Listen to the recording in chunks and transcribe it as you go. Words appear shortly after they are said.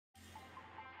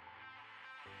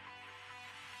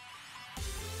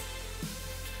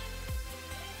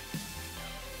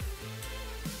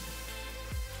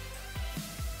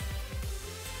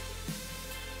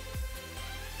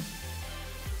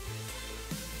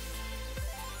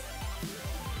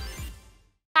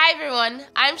Hi everyone,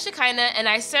 I'm Shekinah and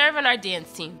I serve on our dance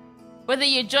team. Whether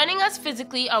you're joining us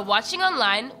physically or watching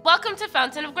online, welcome to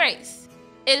Fountain of Grace.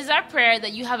 It is our prayer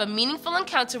that you have a meaningful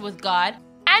encounter with God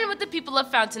and with the people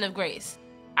of Fountain of Grace.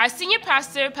 Our senior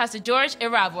pastor, Pastor George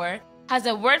Iravor, has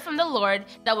a word from the Lord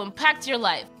that will impact your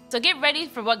life, so get ready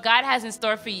for what God has in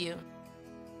store for you.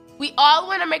 We all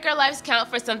want to make our lives count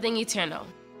for something eternal.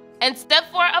 In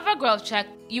step 4 of our growth check,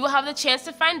 you will have the chance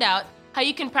to find out how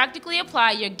you can practically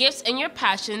apply your gifts and your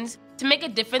passions to make a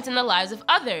difference in the lives of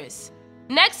others.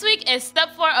 Next week is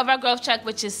step 4 of our growth check,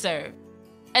 which is serve.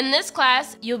 In this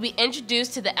class, you'll be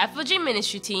introduced to the FOG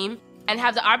ministry team and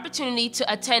have the opportunity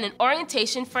to attend an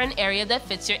orientation for an area that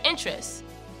fits your interests.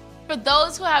 For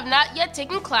those who have not yet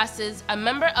taken classes, a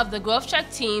member of the growth check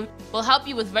team will help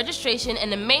you with registration in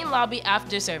the main lobby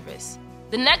after service.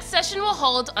 The next session will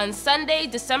hold on Sunday,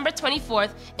 December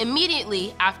 24th,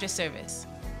 immediately after service.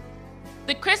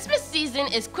 The Christmas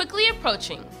season is quickly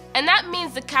approaching, and that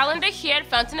means the calendar here at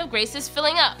Fountain of Grace is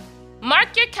filling up.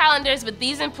 Mark your calendars with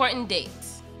these important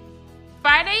dates.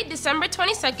 Friday, December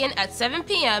 22nd at 7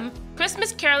 p.m.,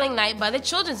 Christmas Caroling Night by the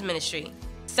Children's Ministry.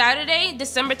 Saturday,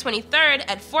 December 23rd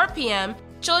at 4 p.m.,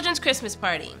 Children's Christmas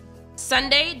Party.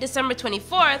 Sunday, December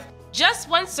 24th, just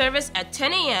one service at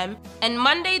 10 a.m., and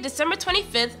Monday, December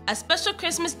 25th, a special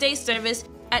Christmas Day service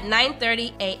at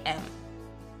 9:30 a.m.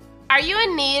 Are you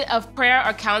in need of prayer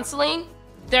or counseling?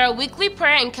 There are weekly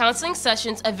prayer and counseling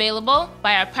sessions available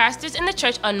by our pastors in the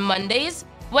church on Mondays,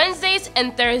 Wednesdays,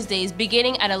 and Thursdays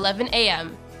beginning at 11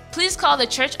 a.m. Please call the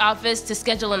church office to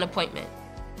schedule an appointment.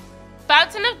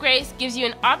 Fountain of Grace gives you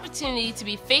an opportunity to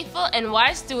be faithful and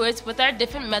wise stewards with our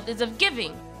different methods of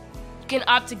giving. You can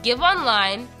opt to give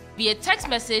online, via text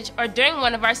message, or during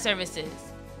one of our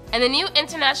services. In the New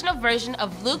International Version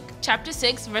of Luke chapter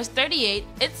 6, verse 38,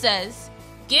 it says,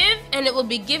 "Give, and it will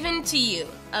be given to you.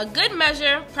 A good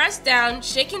measure, pressed down,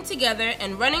 shaken together,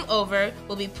 and running over,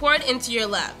 will be poured into your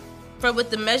lap. For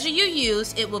with the measure you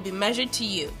use, it will be measured to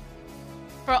you."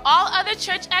 For all other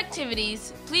church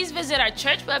activities, please visit our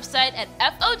church website at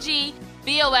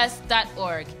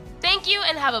fogbos.org. Thank you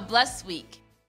and have a blessed week.